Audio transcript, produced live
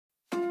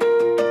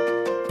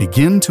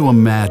Begin to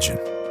imagine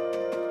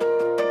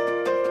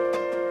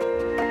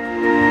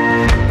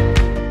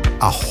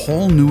a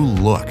whole new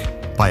look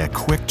by a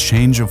quick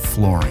change of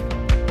flooring.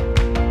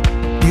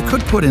 You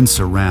could put in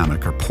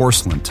ceramic or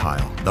porcelain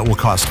tile that will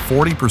cost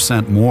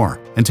 40%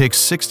 more and take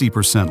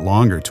 60%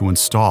 longer to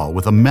install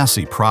with a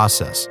messy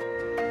process.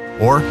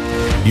 Or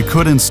you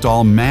could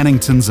install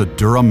Mannington's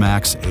ADURA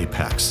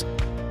APEX.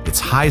 It's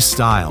high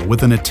style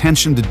with an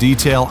attention to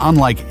detail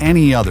unlike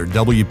any other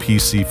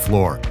WPC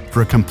floor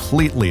for a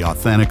completely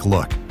authentic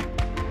look.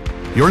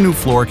 Your new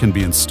floor can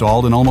be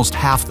installed in almost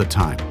half the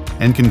time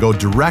and can go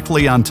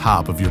directly on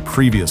top of your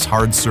previous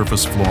hard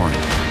surface flooring.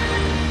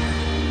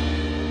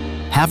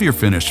 Have your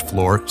finished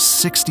floor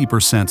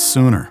 60%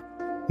 sooner.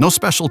 No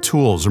special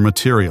tools or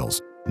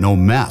materials, no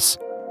mess,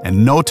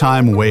 and no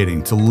time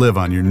waiting to live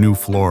on your new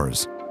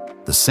floors.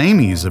 The same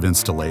ease of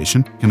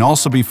installation can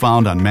also be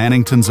found on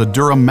Mannington's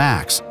ADURA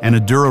Max and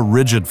ADURA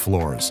Rigid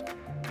floors.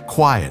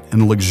 Quiet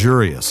and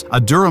luxurious,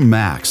 ADURA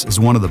Max is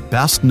one of the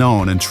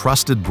best-known and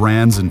trusted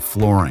brands in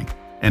flooring,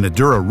 and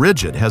ADURA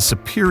Rigid has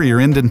superior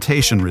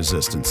indentation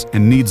resistance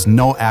and needs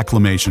no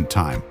acclimation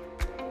time.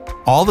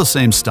 All the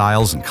same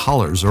styles and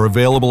colors are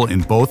available in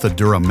both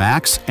ADURA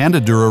Max and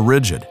ADURA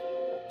Rigid.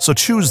 So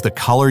choose the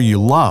color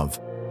you love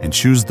and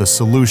choose the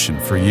solution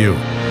for you.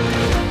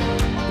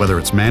 Whether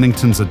it's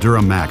Mannington's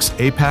ADURA Max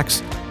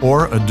Apex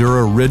or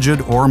ADURA Rigid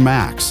or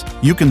Max,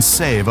 you can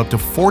save up to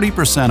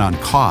 40% on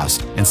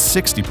cost and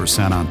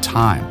 60% on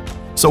time.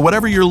 So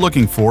whatever you're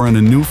looking for in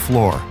a new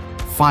floor,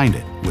 find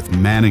it with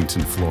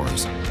Mannington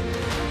Floors.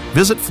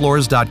 Visit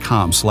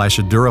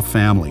floors.com/ADURA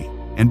family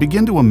and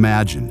begin to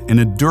imagine an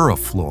ADURA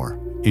floor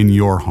in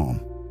your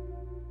home.